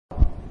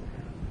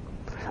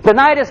The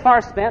night is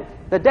far spent,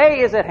 the day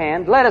is at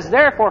hand. Let us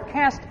therefore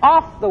cast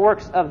off the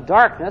works of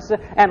darkness,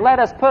 and let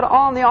us put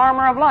on the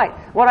armor of light.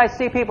 What I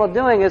see people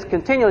doing is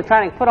continually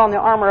trying to put on the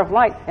armor of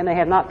light, and they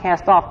have not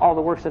cast off all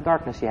the works of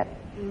darkness yet.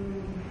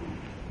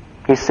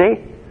 You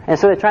see? And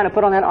so they're trying to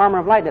put on that armor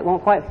of light that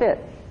won't quite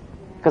fit,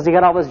 because they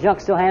got all this junk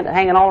still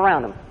hanging all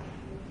around them.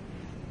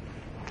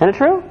 Isn't it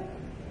true?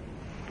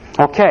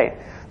 Okay.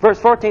 Verse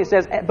 14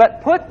 says,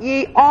 but put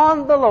ye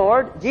on the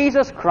Lord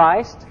Jesus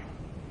Christ.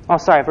 Oh,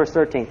 sorry, verse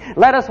 13.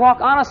 Let us walk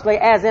honestly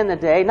as in the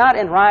day, not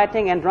in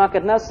rioting and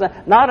drunkenness,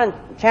 not in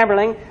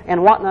chambering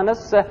and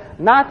wantonness,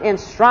 not in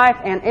strife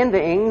and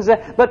envyings,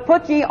 but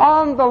put ye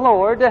on the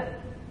Lord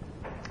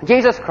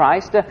Jesus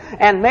Christ,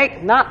 and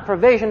make not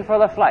provision for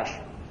the flesh.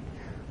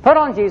 Put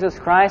on Jesus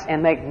Christ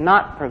and make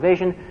not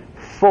provision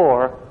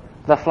for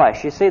the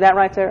flesh. You see that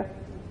right there?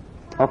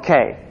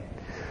 Okay.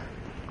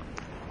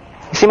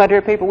 You see, my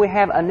dear people, we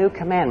have a new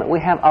commandment. We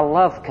have a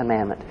love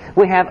commandment.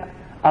 We have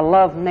a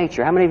love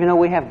nature. How many of you know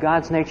we have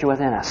God's nature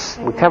within us?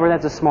 We covered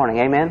that this morning.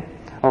 Amen?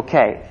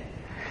 Okay.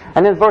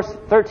 And then verse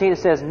 13 it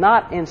says,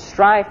 not in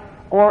strife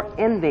or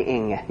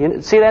envying.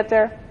 You see that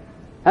there?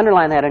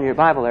 Underline that in your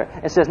Bible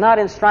there. It says, not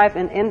in strife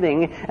and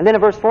envying. And then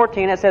in verse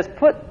 14 it says,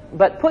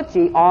 but put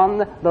ye on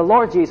the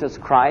Lord Jesus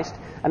Christ.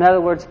 In other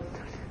words,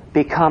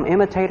 become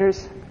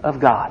imitators of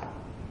God.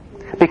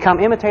 Become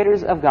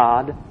imitators of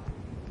God,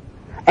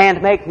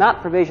 and make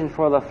not provision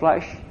for the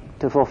flesh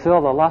to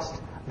fulfill the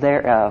lust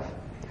thereof.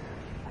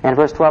 And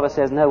verse 12 it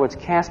says, in other words,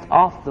 cast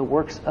off the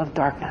works of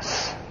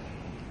darkness,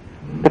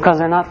 because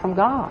they're not from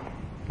God.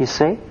 You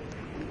see?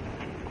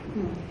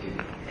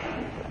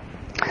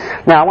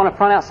 Now, I want to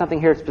point out something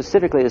here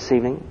specifically this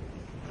evening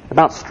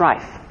about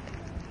strife.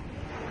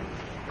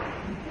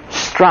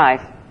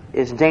 Strife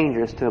is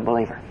dangerous to a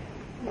believer.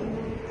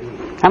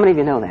 How many of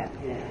you know that?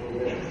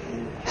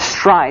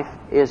 Strife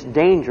is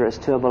dangerous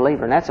to a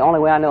believer. And that's the only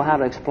way I know how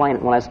to explain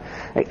it when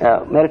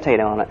I meditate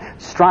on it.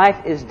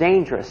 Strife is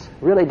dangerous,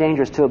 really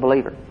dangerous to a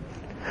believer.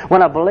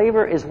 When a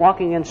believer is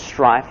walking in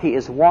strife, he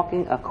is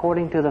walking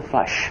according to the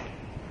flesh.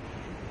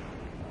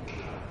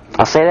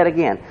 I'll say that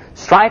again.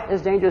 Strife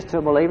is dangerous to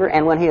a believer,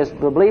 and when the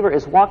believer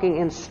is walking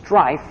in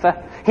strife,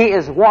 he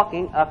is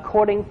walking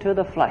according to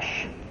the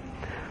flesh.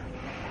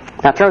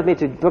 Now turn with me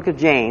to the book of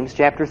James,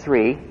 chapter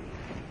 3.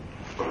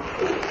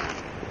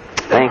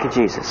 Thank you,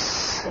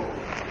 Jesus.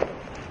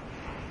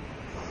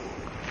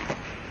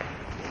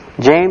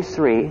 James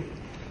 3.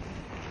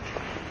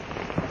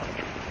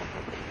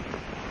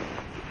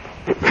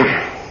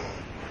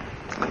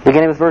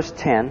 Beginning with verse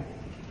 10.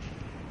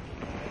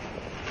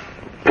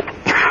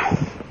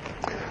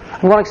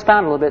 I want to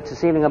expound a little bit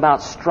this evening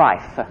about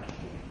strife.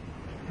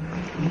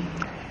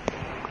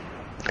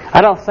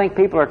 I don't think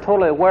people are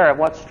totally aware of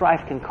what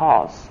strife can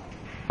cause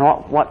and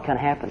what can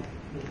happen.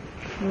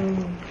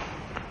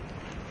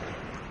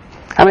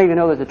 How many of you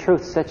know that the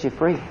truth sets you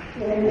free?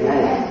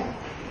 Amen.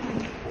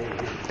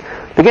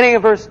 Beginning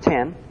of verse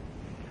 10.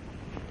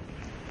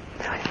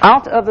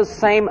 Out of the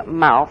same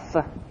mouth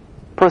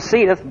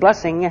proceedeth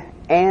blessing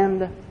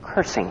and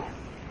cursing.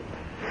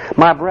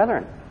 My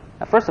brethren.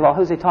 Now, first of all,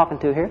 who's he talking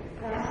to here?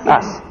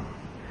 Us.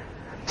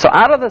 So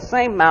out of the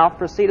same mouth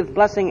proceedeth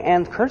blessing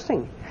and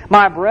cursing.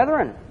 My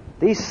brethren,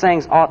 these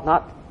things ought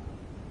not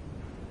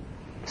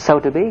so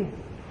to be.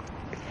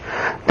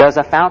 Does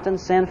a fountain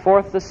send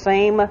forth the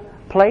same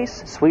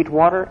place, sweet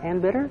water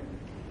and bitter?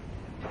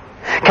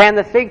 Can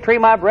the fig tree,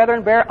 my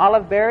brethren, bear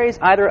olive berries,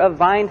 either of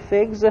vine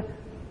figs?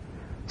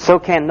 So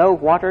can no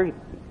water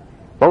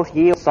both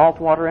yield salt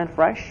water and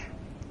fresh?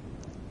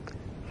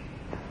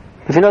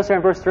 If you notice there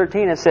in verse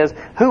 13, it says,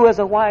 who is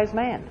a wise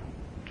man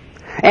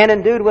and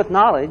endued with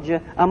knowledge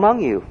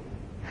among you?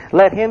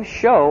 Let him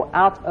show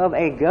out of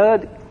a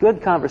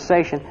good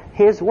conversation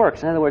his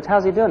works. In other words,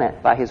 how's he doing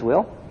that? By his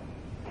will.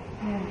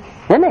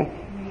 Isn't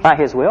he? By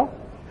his will.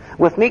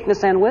 With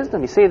meekness and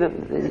wisdom. You see that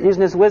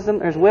using his wisdom,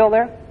 there's will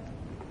there?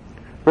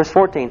 Verse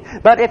 14.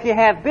 But if you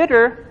have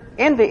bitter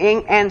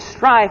envying and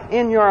strife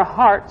in your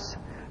hearts,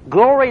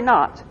 glory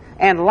not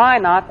and lie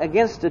not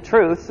against the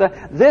truth.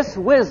 This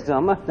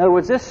wisdom, in other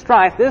words, this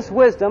strife, this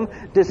wisdom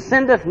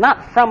descendeth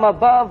not from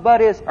above,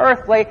 but is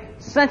earthly,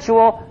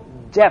 sensual,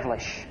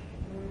 devilish.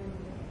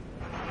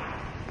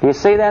 Do you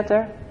see that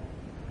there?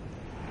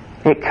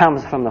 It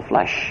comes from the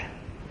flesh.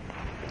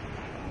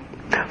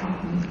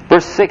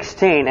 Verse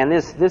 16, and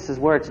this is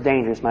where it's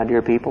dangerous, my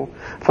dear people.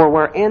 For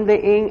where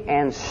envying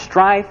and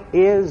strife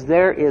is,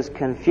 there is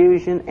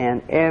confusion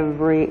and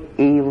every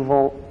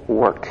evil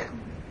work.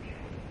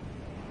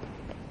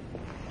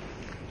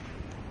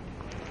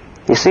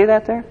 You see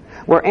that there?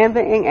 Where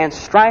envying and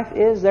strife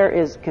is, there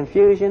is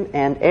confusion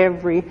and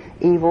every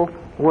evil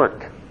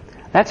work.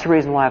 That's the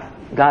reason why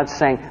God's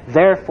saying,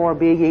 therefore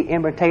be ye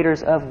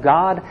imitators of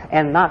God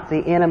and not the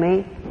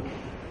enemy.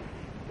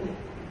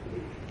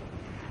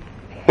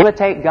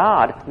 Imitate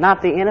God,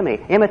 not the enemy.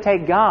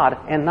 Imitate God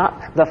and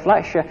not the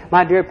flesh.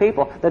 My dear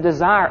people, the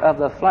desire of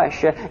the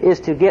flesh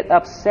is to get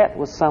upset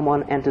with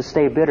someone and to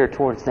stay bitter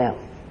towards them.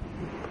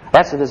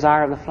 That's the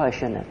desire of the flesh,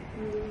 isn't it?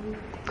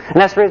 And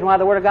that's the reason why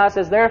the Word of God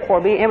says,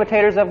 therefore, be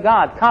imitators of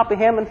God. Copy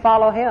Him and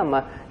follow Him.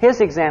 His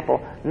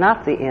example,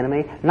 not the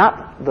enemy,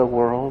 not the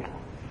world.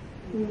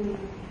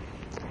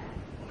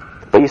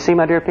 But you see,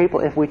 my dear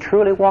people, if we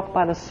truly walk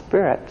by the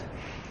Spirit,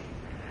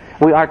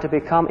 we are to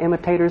become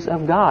imitators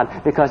of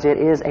God, because it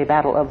is a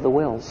battle of the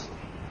wills.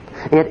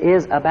 It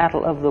is a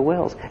battle of the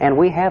wills. And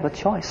we have a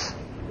choice.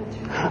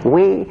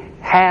 We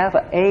have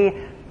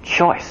a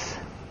choice.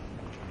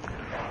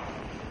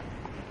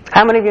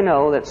 How many of you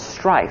know that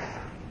strife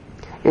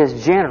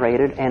is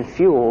generated and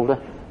fueled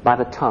by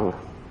the tongue?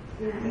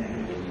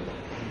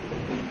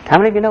 How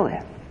many of you know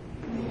that?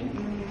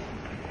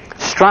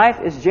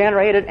 Strife is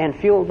generated and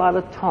fueled by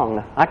the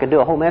tongue. I could do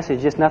a whole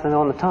message just nothing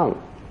on the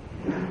tongue.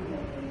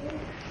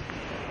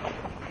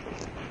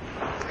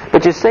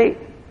 But you see,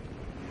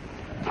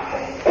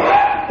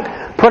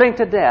 putting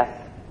to death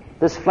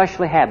this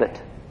fleshly habit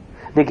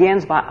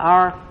begins by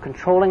our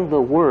controlling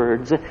the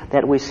words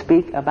that we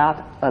speak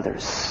about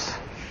others.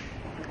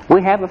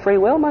 We have a free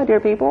will, my dear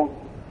people.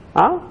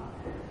 Huh?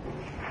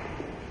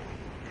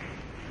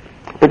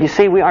 But you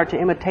see, we are to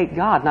imitate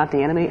God, not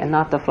the enemy and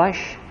not the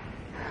flesh.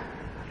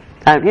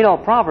 You know,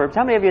 Proverbs.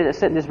 How many of you that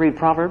sit and just read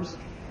Proverbs?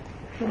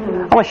 I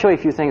want to show you a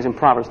few things in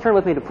Proverbs. Turn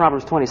with me to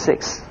Proverbs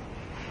 26.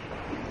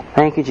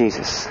 Thank you,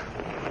 Jesus.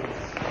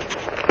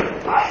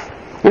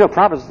 You know,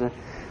 Proverbs,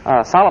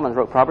 Solomon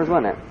wrote Proverbs,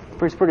 wasn't it?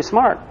 He's pretty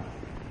smart.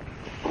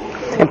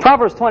 In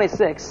Proverbs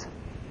 26,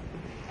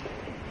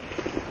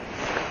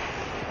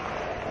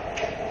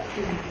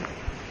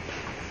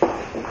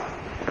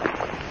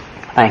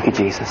 thank you,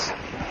 Jesus.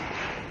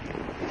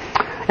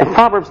 In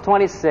Proverbs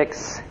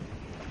 26,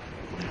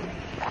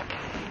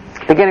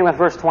 beginning with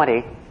verse 20,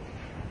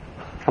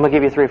 I'm going to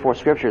give you 3 or 4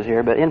 scriptures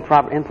here, but in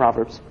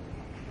Proverbs.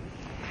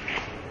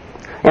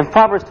 In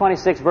Proverbs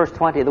 26, verse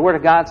 20, the Word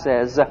of God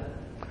says,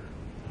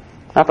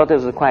 I thought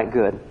this was quite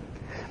good.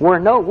 Where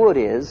no wood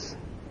is,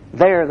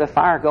 there the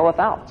fire goeth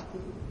out.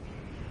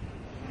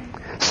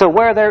 So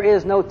where there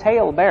is no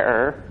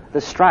talebearer,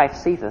 the strife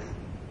ceaseth.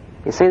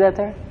 You see that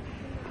there?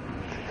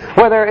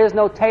 Where there is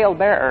no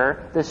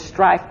talebearer, the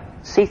strife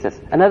ceaseth.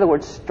 In other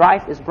words,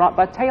 strife is brought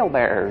by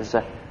talebearers.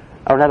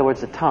 Or in other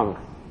words, the tongue.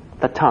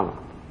 The tongue.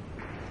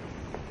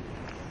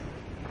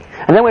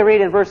 And then we read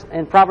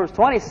in Proverbs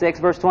 26,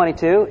 verse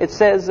 22, it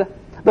says,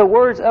 the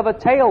words of a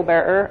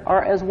talebearer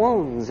are as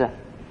wounds.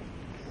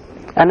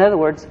 In other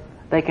words,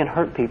 they can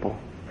hurt people.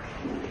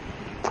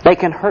 They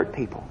can hurt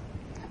people.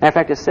 Matter of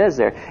fact, it says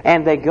there,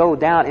 and they go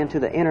down into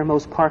the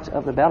innermost parts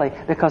of the belly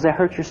because they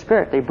hurt your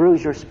spirit. They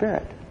bruise your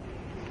spirit.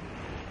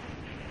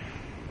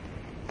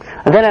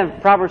 And then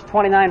in Proverbs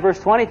 29, verse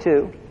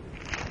 22,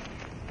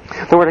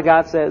 the Word of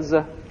God says,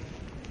 an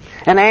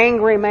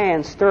angry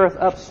man stirreth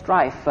up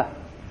strife.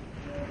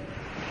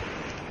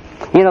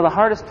 You know, the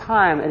hardest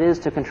time it is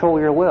to control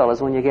your will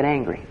is when you get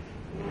angry.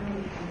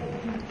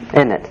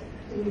 Isn't it?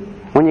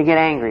 When you get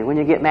angry, when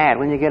you get mad,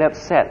 when you get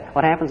upset,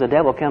 what happens? The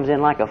devil comes in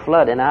like a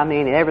flood, and I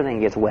mean everything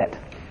gets wet.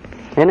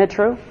 Isn't it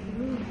true?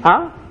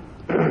 Huh?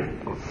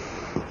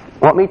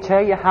 Want me to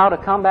tell you how to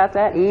combat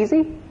that?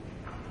 Easy?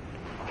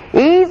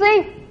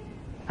 Easy?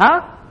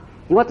 Huh?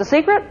 You want the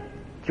secret?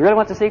 Do you really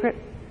want the secret?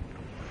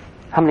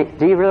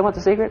 Do you really want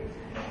the secret?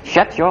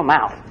 Shut your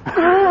mouth.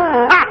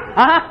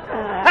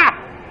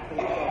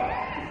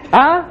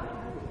 Huh?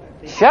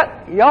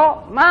 Shut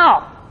your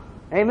mouth.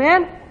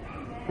 Amen?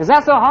 Is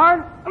that so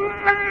hard?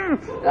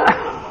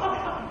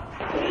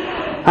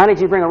 Honey,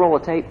 did you bring a roll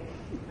of tape?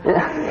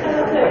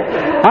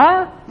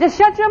 Huh? Just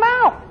shut your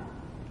mouth.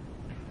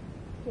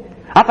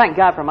 I thank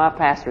God for my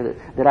pastor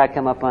that I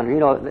come up under. You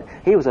know,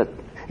 he was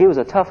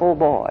a tough old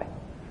boy,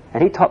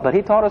 and he taught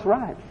us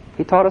right.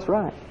 He taught us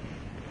right.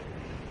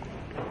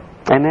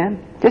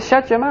 Amen. Just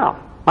shut your mouth.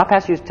 My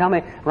pastor used to tell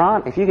me,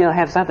 Ron, if you're going to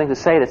have something to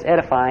say that's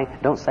edifying,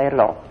 don't say it at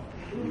all.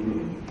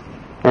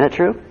 Isn't it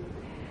true?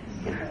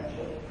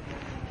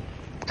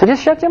 So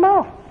just shut your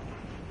mouth.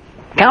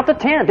 Count to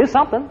 10. Do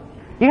something.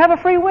 You have a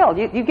free will.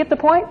 You get the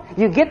point?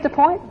 You get the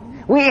point?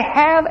 We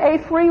have a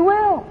free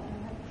will.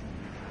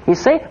 You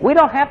see, we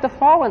don't have to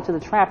fall into the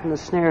trap and the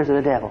snares of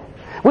the devil.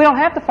 We don't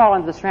have to fall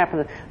into the trap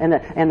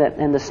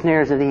and the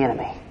snares of the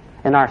enemy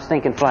in our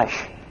stinking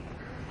flesh.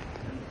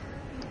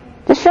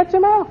 Just shut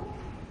your mouth.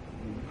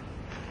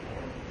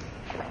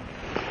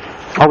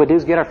 All we do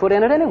is get our foot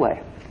in it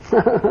anyway.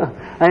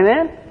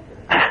 Amen?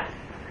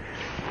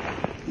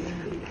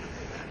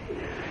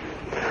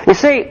 You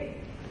see,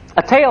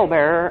 a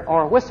talebearer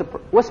or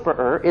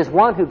whisperer is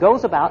one who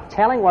goes about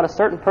telling what a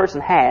certain person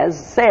has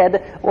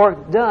said or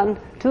done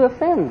to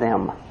offend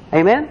them.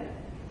 Amen?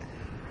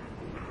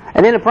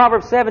 And then in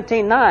Proverbs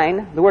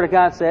 17:9, the Word of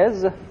God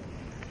says,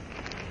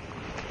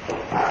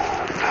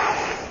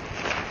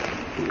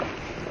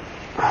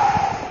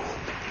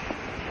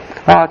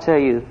 I'll tell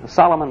you,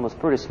 Solomon was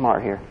pretty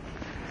smart here.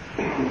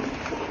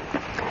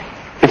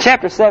 In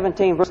chapter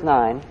 17, verse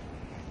 9,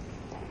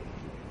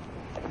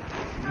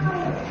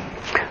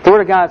 the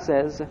Word of God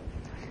says,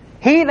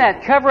 he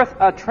that covereth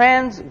a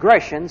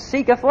transgression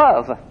seeketh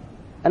love,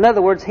 In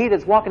other words, he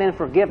that's walking in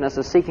forgiveness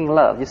is seeking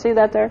love. You see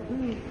that there?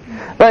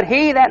 But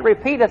he that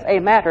repeateth a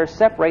matter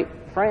separate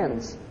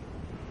friends.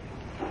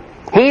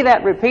 He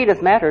that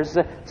repeateth matters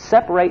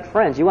separate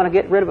friends. You want to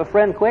get rid of a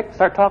friend quick?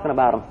 Start talking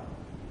about them.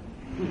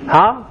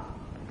 Huh?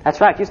 That's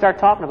right. You start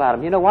talking about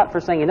them. You know what?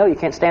 First thing you know, you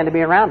can't stand to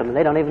be around them, and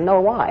they don't even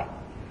know why.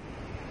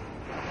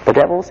 The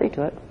devil will see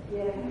to it.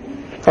 Yeah.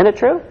 Isn't it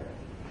true?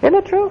 Isn't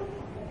it true?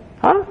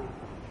 Huh?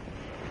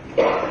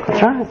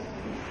 That's right.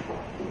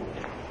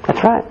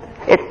 That's right.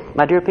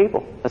 My dear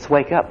people, let's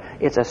wake up.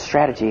 It's a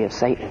strategy of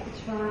Satan.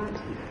 That's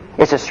right.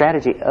 It's a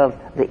strategy of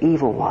the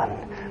evil one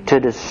to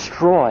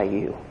destroy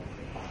you.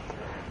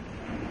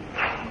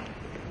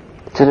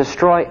 To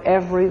destroy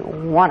every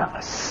one of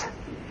us.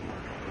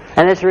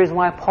 And that's the reason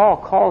why Paul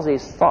calls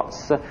these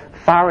thoughts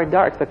fiery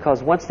darts,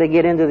 because once they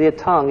get into the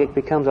tongue, it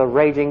becomes a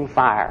raging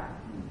fire.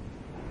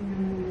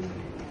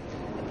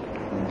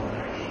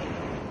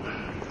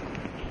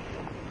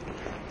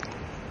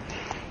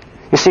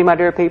 You see, my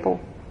dear people,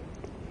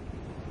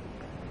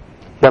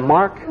 the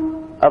mark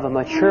of a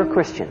mature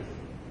Christian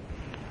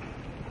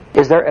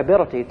is their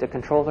ability to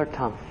control their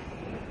tongue.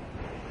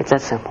 It's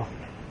that simple.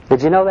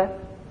 Did you know that?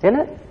 Isn't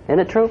it? Isn't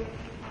it true?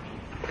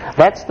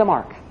 That's the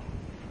mark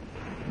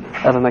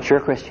of a mature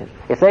Christian.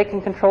 If they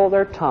can control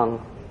their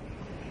tongue,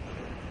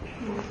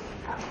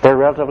 they're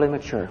relatively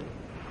mature.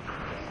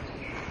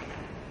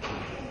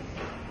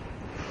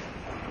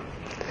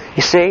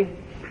 You see,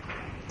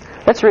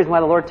 that's the reason why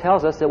the Lord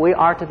tells us that we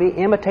are to be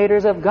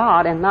imitators of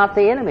God and not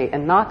the enemy,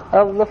 and not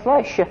of the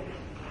flesh.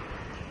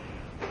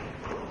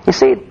 You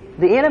see,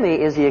 the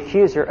enemy is the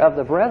accuser of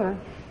the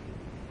brethren.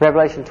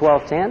 Revelation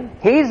 12:10.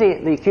 He's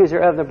the accuser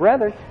of the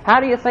brethren. How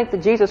do you think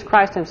that Jesus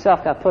Christ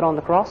himself got put on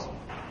the cross?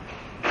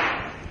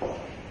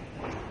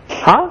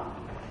 Huh?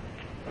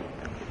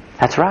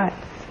 That's right.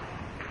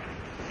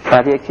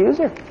 By the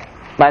accuser.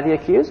 By the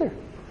accuser.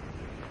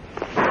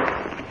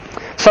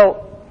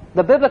 So,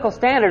 the biblical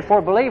standard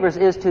for believers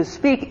is to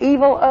speak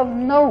evil of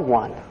no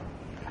one.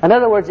 In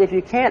other words, if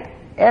you can't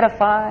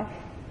edify,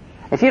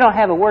 if you don't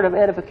have a word of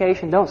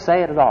edification, don't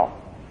say it at all.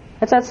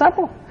 It's that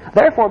simple.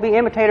 Therefore, be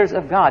imitators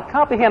of God.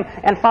 Copy Him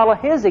and follow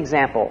His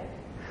example.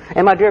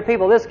 And my dear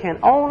people, this can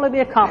only be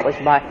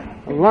accomplished by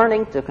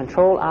learning to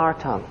control our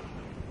tongue.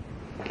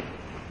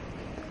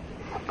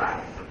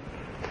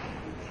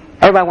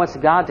 Everybody wants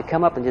God to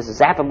come up and just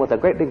zap them with a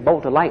great big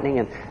bolt of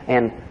lightning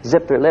and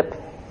zip their lip.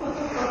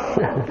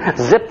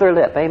 Zip their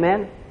lip,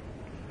 amen?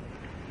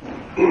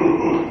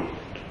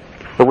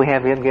 But we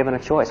have been given a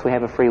choice. We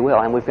have a free will,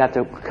 and we've got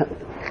to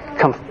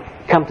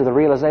come to the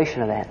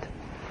realization of that.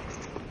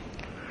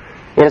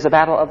 It is a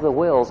battle of the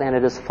wills, and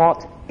it is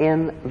fought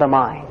in the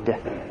mind.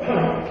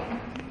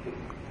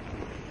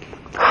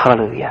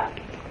 Hallelujah.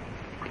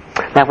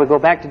 Now if we go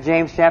back to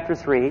James chapter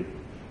 3.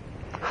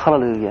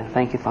 Hallelujah.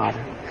 Thank you,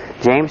 Father.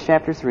 James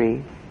chapter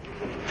 3.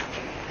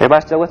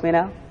 Everybody still with me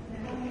now?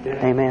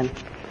 Yeah. Amen.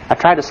 I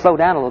tried to slow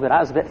down a little bit. I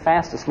was a bit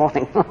fast this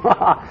morning.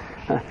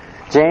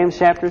 James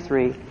chapter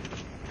 3.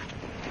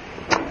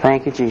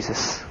 Thank you,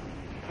 Jesus.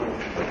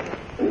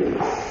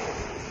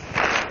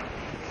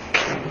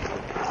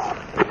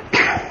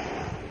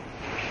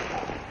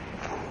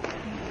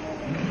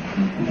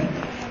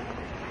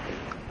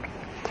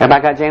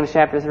 Everybody got James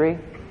chapter 3?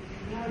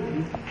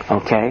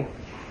 Okay.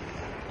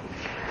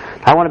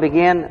 I want to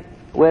begin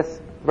with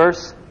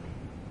verse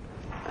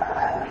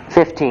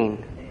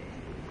 15.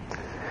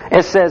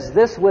 It says,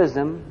 "This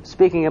wisdom,"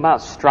 speaking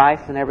about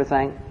strife and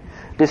everything,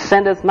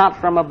 "descendeth not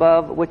from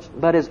above,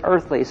 but is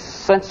earthly,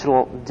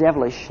 sensual,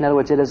 devilish." In other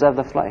words, it is of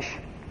the flesh.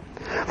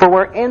 "For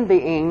where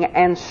envying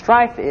and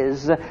strife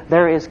is,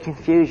 there is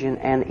confusion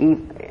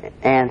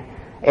and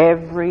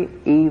every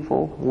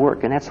evil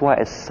work." And that's why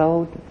it's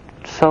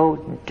so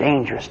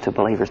dangerous to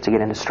believers to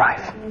get into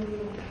strife.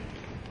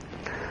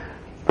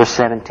 Verse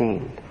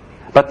 17.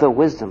 "But the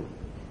wisdom,"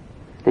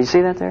 did you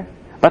see that there?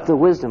 "But the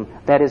wisdom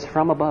that is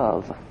from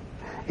above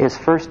is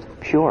first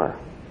pure,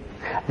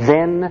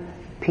 then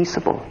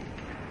peaceable,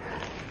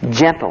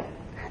 gentle,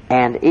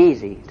 and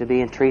easy to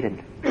be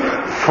entreated,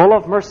 full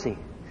of mercy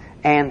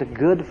and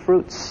good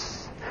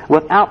fruits,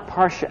 without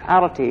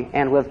partiality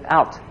and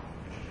without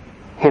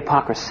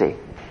hypocrisy."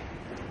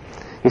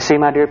 You see,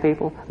 my dear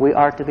people, we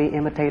are to be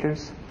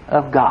imitators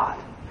of God.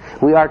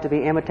 We are to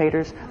be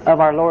imitators of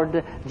our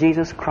Lord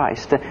Jesus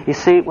Christ. You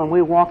see, when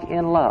we walk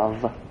in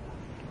love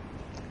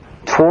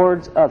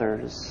towards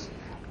others,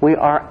 we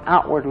are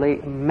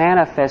outwardly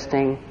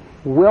manifesting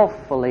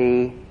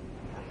willfully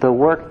the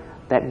work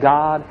that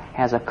God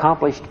has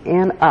accomplished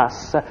in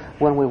us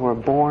when we were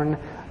born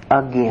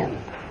again.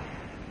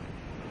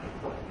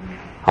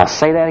 I'll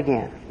say that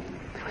again.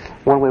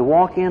 When we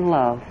walk in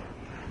love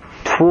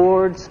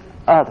towards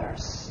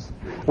others,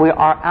 we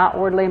are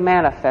outwardly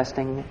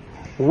manifesting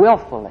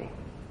willfully.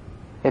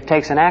 It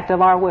takes an act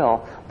of our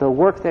will, the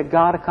work that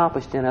God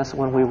accomplished in us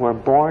when we were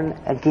born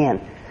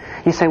again.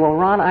 You say, "Well,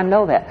 Ron, I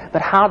know that,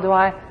 but how do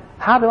I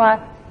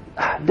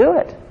do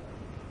it?"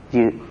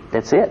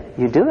 That's it.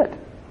 You do it.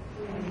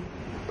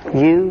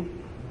 You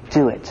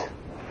do it.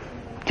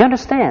 Do you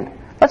understand?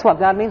 That's what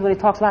God means when He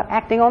talks about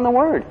acting on the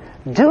Word.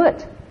 Do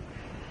it.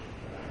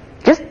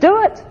 Just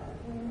do it.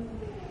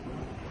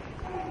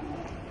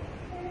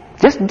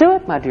 Just do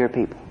it, my dear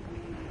people.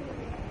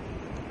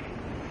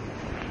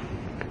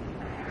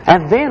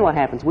 And then what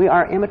happens? We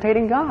are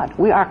imitating God.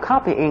 We are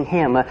copying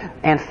Him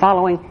and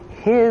following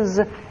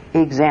His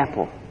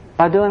example.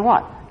 By doing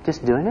what?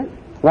 Just doing it.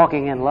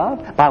 Walking in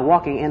love. By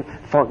walking in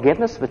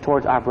forgiveness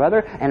towards our brother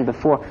and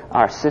before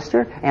our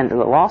sister and the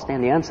lost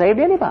and the unsaved.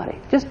 Anybody.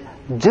 Just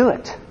do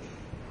it.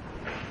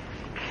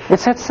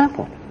 It's that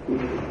simple.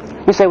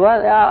 You say,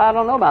 well, I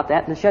don't know about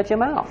that. Then shut your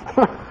mouth.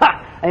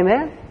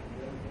 Amen?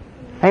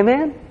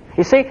 Amen?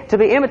 You see, to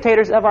be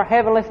imitators of our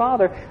Heavenly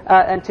Father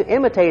and to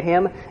imitate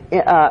Him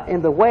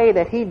in the way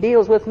that He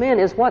deals with men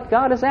is what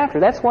God is after.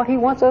 That's what He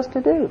wants us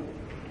to do.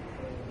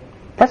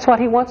 That's what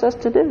He wants us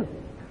to do.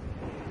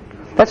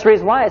 That's the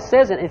reason why it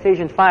says in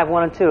Ephesians 5,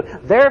 1 and 2,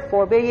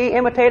 therefore be ye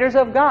imitators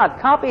of God.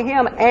 Copy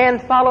Him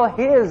and follow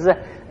His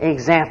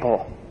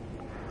example.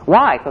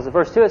 Why? Because in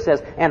verse 2 it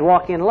says, and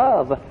walk in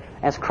love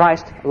as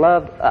Christ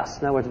loved us.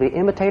 In other words, be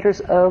imitators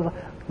of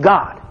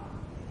God.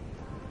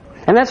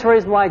 And that's the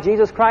reason why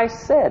Jesus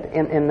Christ said,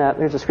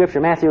 there's a scripture,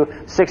 Matthew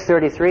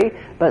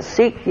 6:33, but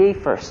seek ye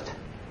first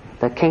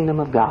the kingdom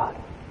of God.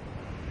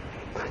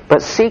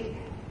 But seek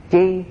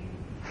ye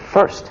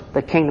first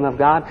the kingdom of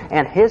God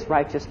and His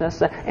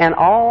righteousness, and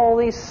all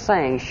these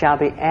things shall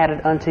be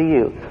added unto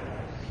you.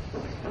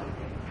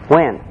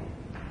 When?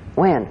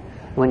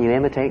 When you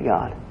imitate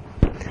God.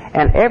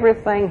 And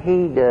everything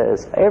He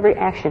does, every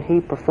action He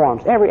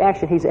performs, every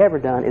action He's ever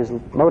done is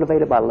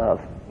motivated by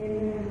love.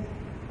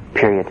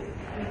 Period.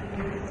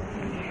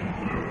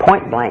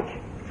 Point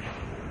blank.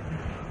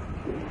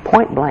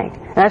 Point blank.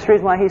 And that's the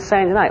reason why He's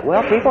saying tonight,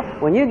 well, people,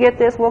 when you get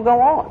this, we'll go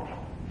on.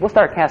 We'll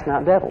start casting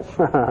out devils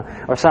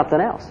or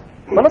something else.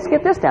 But let's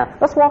get this down.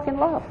 Let's walk in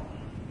love.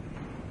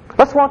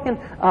 Let's walk in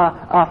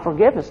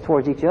forgiveness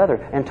towards each other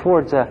and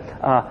towards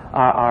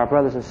our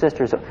brothers and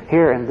sisters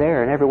here and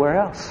there and everywhere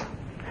else.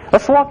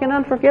 Let's walk in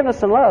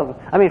unforgiveness and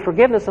love.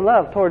 Forgiveness and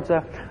love towards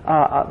the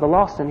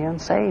lost and the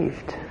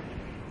unsaved.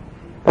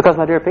 Because,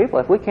 my dear people,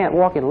 if we can't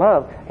walk in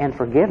love and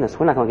forgiveness,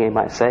 we're not going to get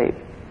anybody saved.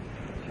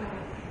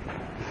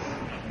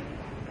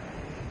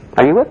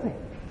 Are you with me?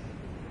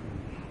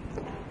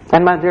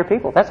 And, my dear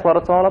people, that's what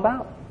it's all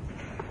about.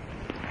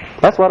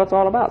 That's what it's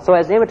all about. So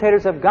as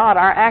imitators of God,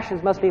 our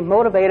actions must be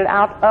motivated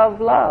out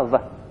of love.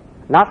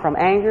 Not from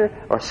anger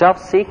or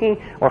self-seeking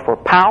or for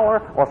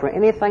power or for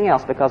anything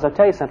else. Because I'll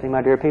tell you something,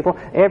 my dear people,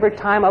 every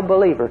time a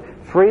believer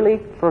freely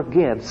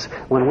forgives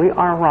when we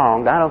are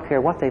wronged, I don't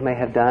care what they may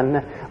have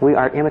done, we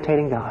are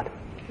imitating God.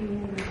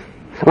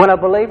 When a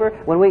believer,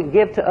 when we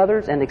give to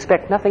others and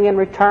expect nothing in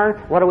return,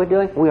 what are we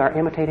doing? We are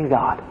imitating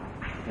God.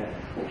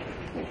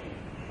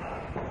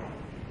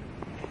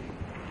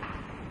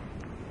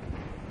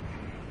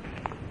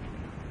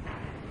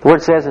 The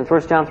Word says in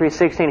 1 John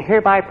 3:16,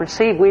 hereby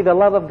perceive we the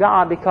love of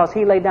God because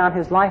He laid down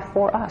His life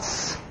for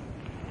us.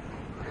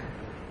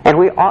 And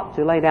we ought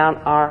to lay down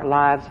our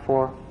lives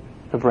for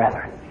the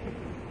brethren.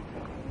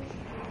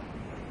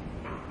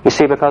 You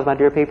see, because, my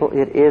dear people,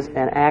 it is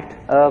an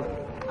act of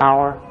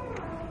our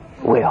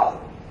will.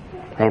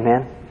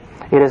 Amen?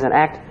 It is an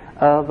act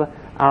of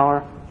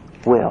our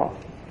will.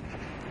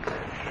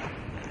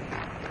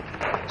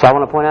 So I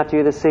want to point out to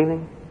you this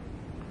evening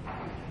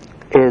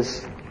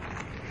is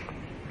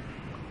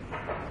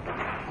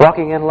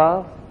walking in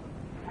love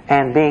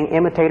and being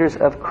imitators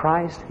of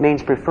Christ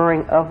means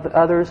preferring of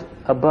others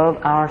above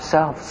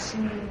ourselves.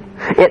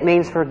 It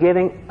means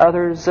forgiving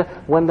others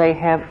when they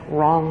have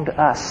wronged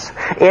us.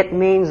 It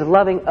means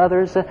loving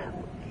others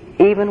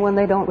even when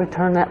they don't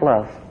return that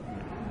love.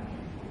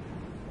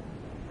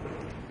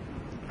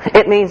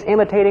 It means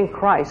imitating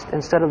Christ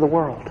instead of the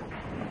world.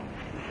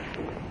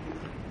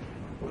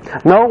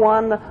 No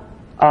one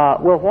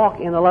will walk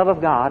in the love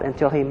of God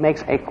until he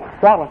makes a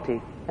quality,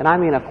 and I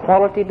mean a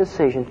quality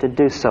decision to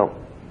do so.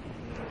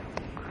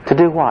 To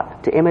do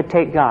what? To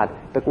imitate God.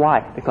 But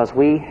why? Because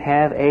we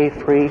have a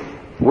free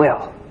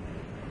will.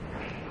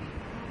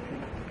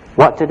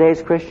 What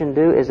today's Christians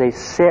do is they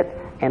sit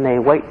and they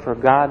wait for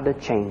God to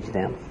change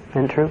them.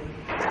 Isn't it true?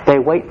 They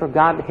wait for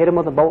God to hit them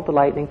with a bolt of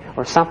lightning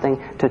or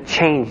something to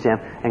change them.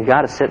 And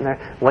God is sitting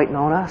there waiting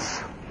on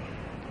us.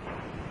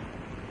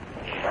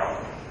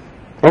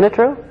 Isn't it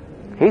true?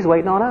 He's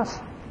waiting on us.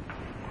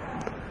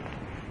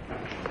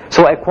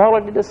 So a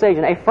quality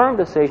decision, a firm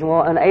decision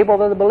will enable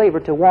the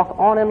believer to walk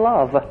on in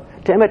love.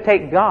 To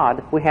imitate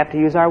God, we have to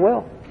use our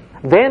will.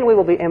 Then we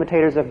will be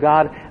imitators of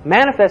God,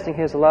 manifesting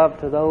His love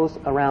to those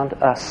around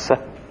us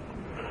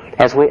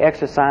as we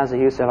exercise the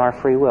use of our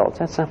free will. It's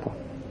that simple.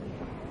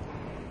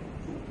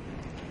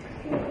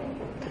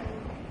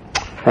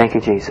 Thank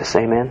you, Jesus.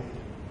 Amen.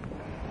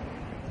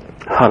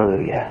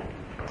 Hallelujah.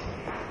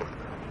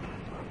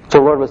 So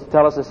the Lord was to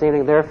tell us this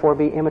evening, therefore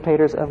be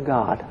imitators of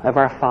God, of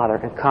our Father,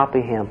 and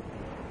copy Him.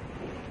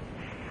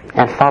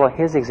 And follow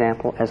His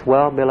example as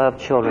well-beloved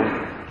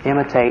children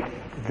imitate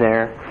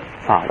their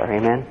Father.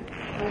 Amen?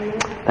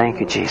 Thank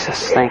you,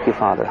 Jesus. Thank you,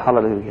 Father.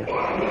 Hallelujah.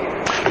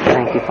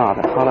 Thank you,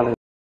 Father. Hallelujah.